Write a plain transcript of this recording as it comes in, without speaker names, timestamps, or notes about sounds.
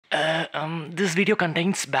This video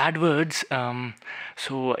contains bad words,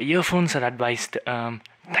 so earphones are advised.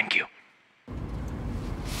 Thank you.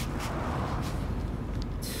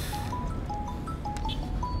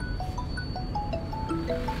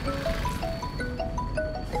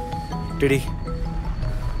 Didi,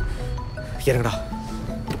 இறங்கடா.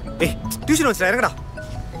 ஏய், tuition வச்சுடா, இறங்கடா.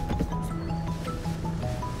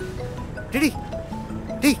 DD,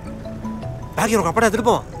 டேய், back உனக்கு அப்படா எடுத்துட்டு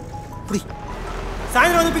போவான். புடி.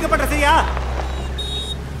 சாயந்தரம் வந்து பிக்கப் பண்ற சரியா?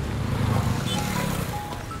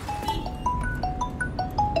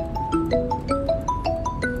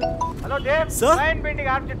 Hello Dev, sir line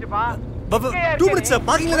painting ஆரம்பிச்சிடுப்பா. 2 minutes sir,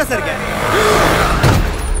 பார்க்கிங்ல தான் சார் இருக்கேன்.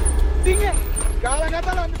 நீங்க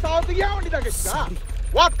காலங்கத்தால வந்து சாவத்துக்கு ஏன் வண்டி தாக்கிட்டா?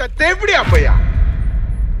 வாட்ட தேவடியா பையா.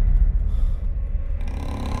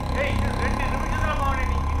 ஏய், 2 நிமிஷத்துல போறே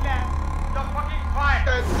நீ இல்ல. The fucking fight.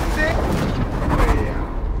 Bhaiya.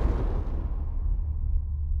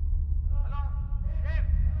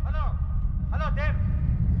 Hello Dev.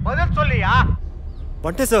 பதில் சொல்லியா?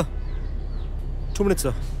 வந்துட்டே சார். 2 minutes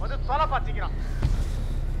sir. பதில் சொல்ல பாத்தீங்களா?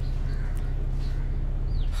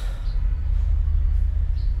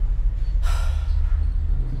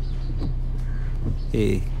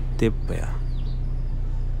 ஏய், தேப்பையா.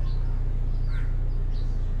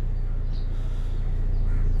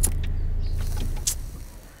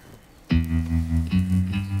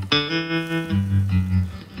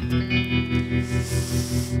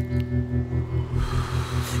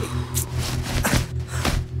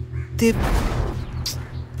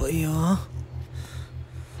 தேப்பையா.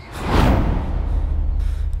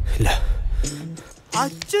 இல்ல.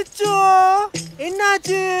 அச்சச்சோ,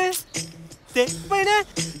 என்னாச்சு? தெப்பைனே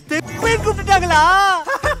தெப்பை கூப்பிட்டாங்களா?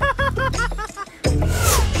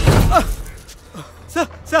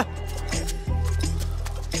 சார் சார்,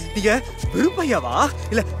 நீங்க வெறுப்பையாவா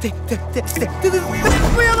இல்ல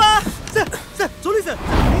தெப்பையாவா? சார் சார் சொல்லு சார்.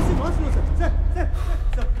 சார் சார்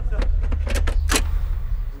சார்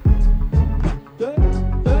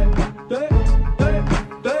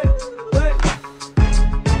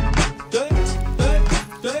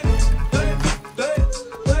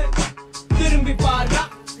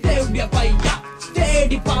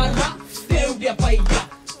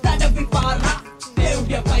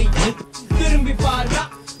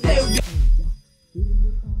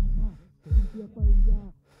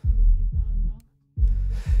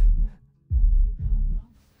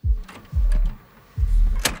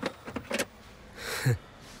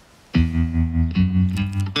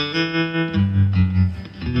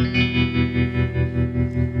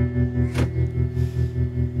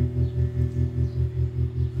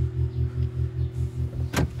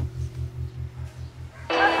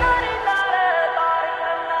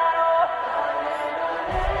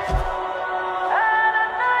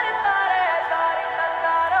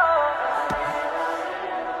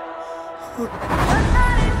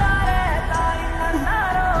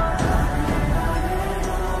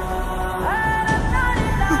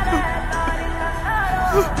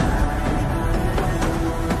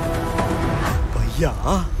பையா.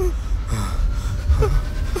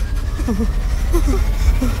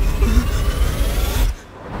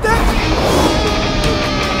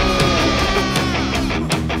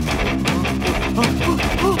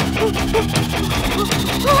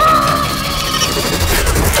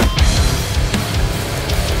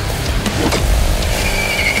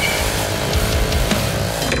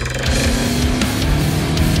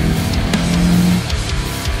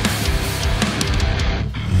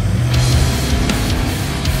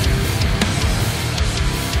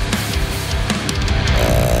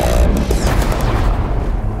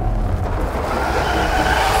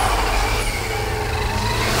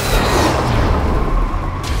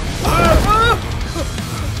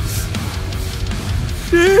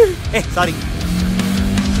 Hey, sorry.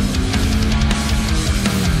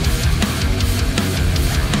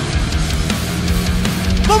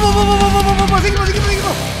 Vamos, seguimos.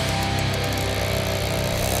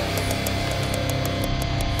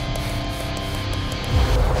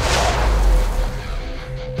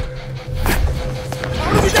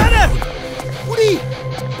 Arun Vijayakumar!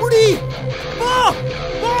 Pudi! Mo!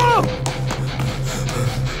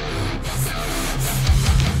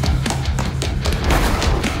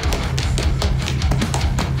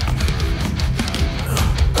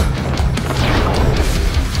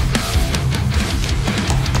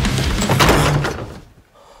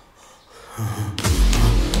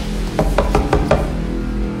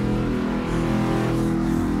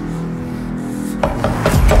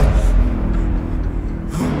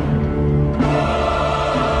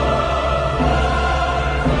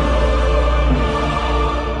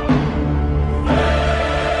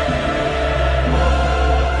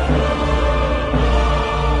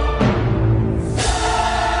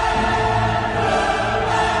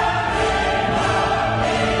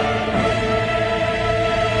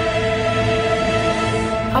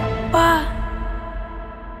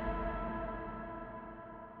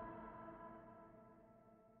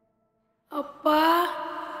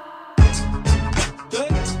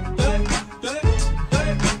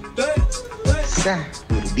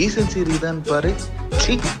 ஒரு டீசன்சி இருக்குதான்னு பாரு.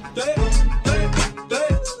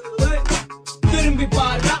 திரும்பி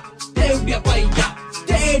பாரா தேவ்டிய பையா,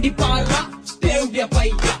 தேடி பாரா தேவ்டிய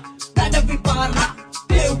பையா, தடவி பாரா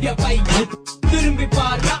தேவ்டிய பையா, திரும்பி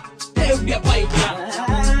பாரா தேவ்டிய பையா.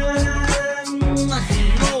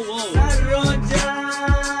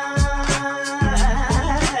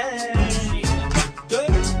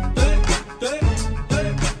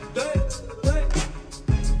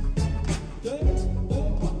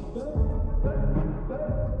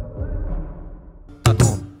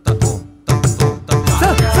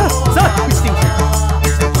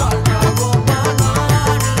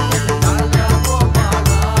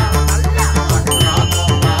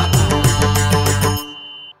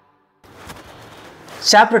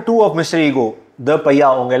 சாப்டர் 2 ஆஃப் மிஸ்டர் ஈகோ த பையா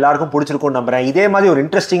உங்கள் எல்லாருக்கும் பிடிச்சிருக்கும்னு நம்புகிறேன். இதே மாதிரி ஒரு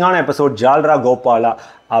இன்ட்ரெஸ்டிங்கான எபிசோட் ஜால்ரா கோபாலா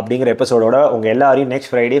அப்படிங்கிற எபிசோடோட உங்கள் எல்லாரையும்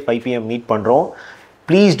நெக்ஸ்ட் ஃப்ரைடே 5 PM மீட் பண்ணுறோம்.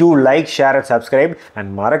 Please do like, share and subscribe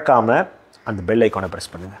and மறக்காமல் அந்த பெல் ஐக்கானை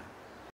ப்ரெஸ் பண்ணுங்கள்.